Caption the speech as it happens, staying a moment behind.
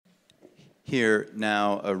Hear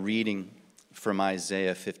now a reading from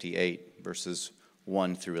Isaiah 58, verses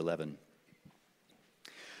 1 through 11.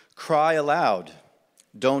 Cry aloud,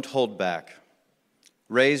 don't hold back.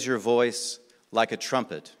 Raise your voice like a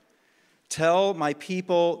trumpet. Tell my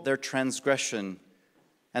people their transgression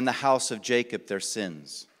and the house of Jacob their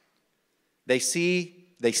sins. They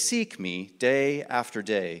seek me day after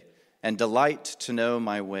day and delight to know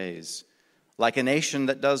my ways, like a nation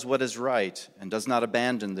that does what is right and does not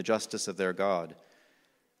abandon the justice of their God.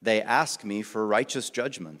 They ask me for righteous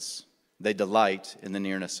judgments. They delight in the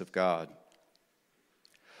nearness of God.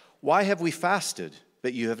 Why have we fasted,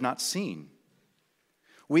 but you have not seen?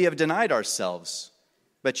 We have denied ourselves,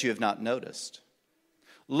 but you have not noticed.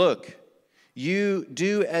 Look, you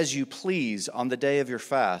do as you please on the day of your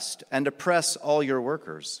fast and oppress all your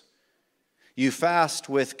workers. You fast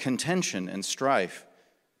with contention and strife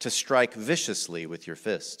to strike viciously with your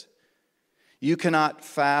fist. You cannot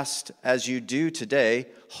fast as you do today,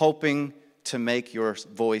 hoping to make your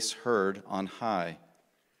voice heard on high.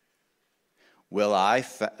 Will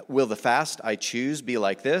the fast I choose be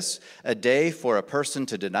like this, a day for a person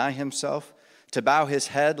to deny himself, to bow his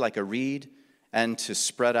head like a reed, and to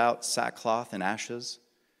spread out sackcloth and ashes?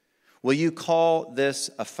 Will you call this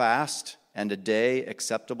a fast and a day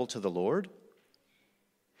acceptable to the Lord?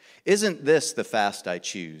 Isn't this the fast I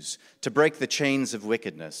choose, to break the chains of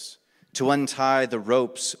wickedness, to untie the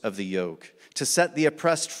ropes of the yoke, to set the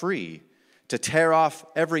oppressed free, to tear off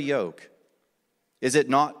every yoke? Is it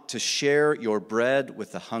not to share your bread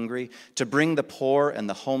with the hungry, to bring the poor and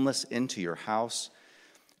the homeless into your house,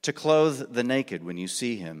 to clothe the naked when you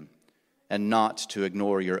see him, and not to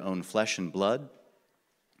ignore your own flesh and blood?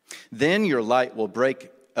 Then your light will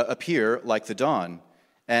appear like the dawn,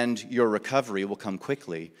 and your recovery will come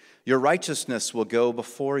quickly. Your righteousness will go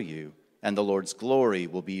before you, and the Lord's glory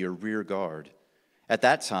will be your rear guard. At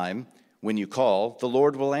that time, when you call, the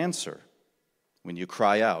Lord will answer. When you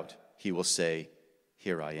cry out, he will say,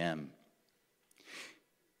 "Here I am."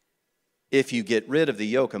 If you get rid of the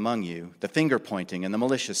yoke among you, the finger-pointing and the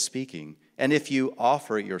malicious speaking, and if you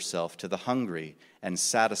offer yourself to the hungry and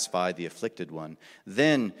satisfy the afflicted one,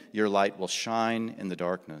 then your light will shine in the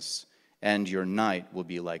darkness, and your night will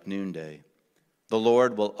be like noonday. The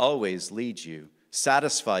Lord will always lead you,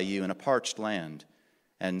 satisfy you in a parched land,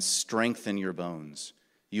 and strengthen your bones.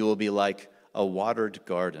 You will be like a watered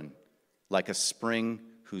garden, like a spring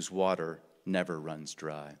whose water never runs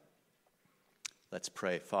dry. Let's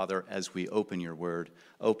pray. Father, as we open your word,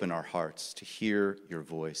 open our hearts to hear your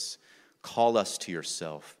voice. Call us to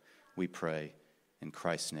yourself, we pray. In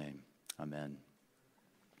Christ's name, amen.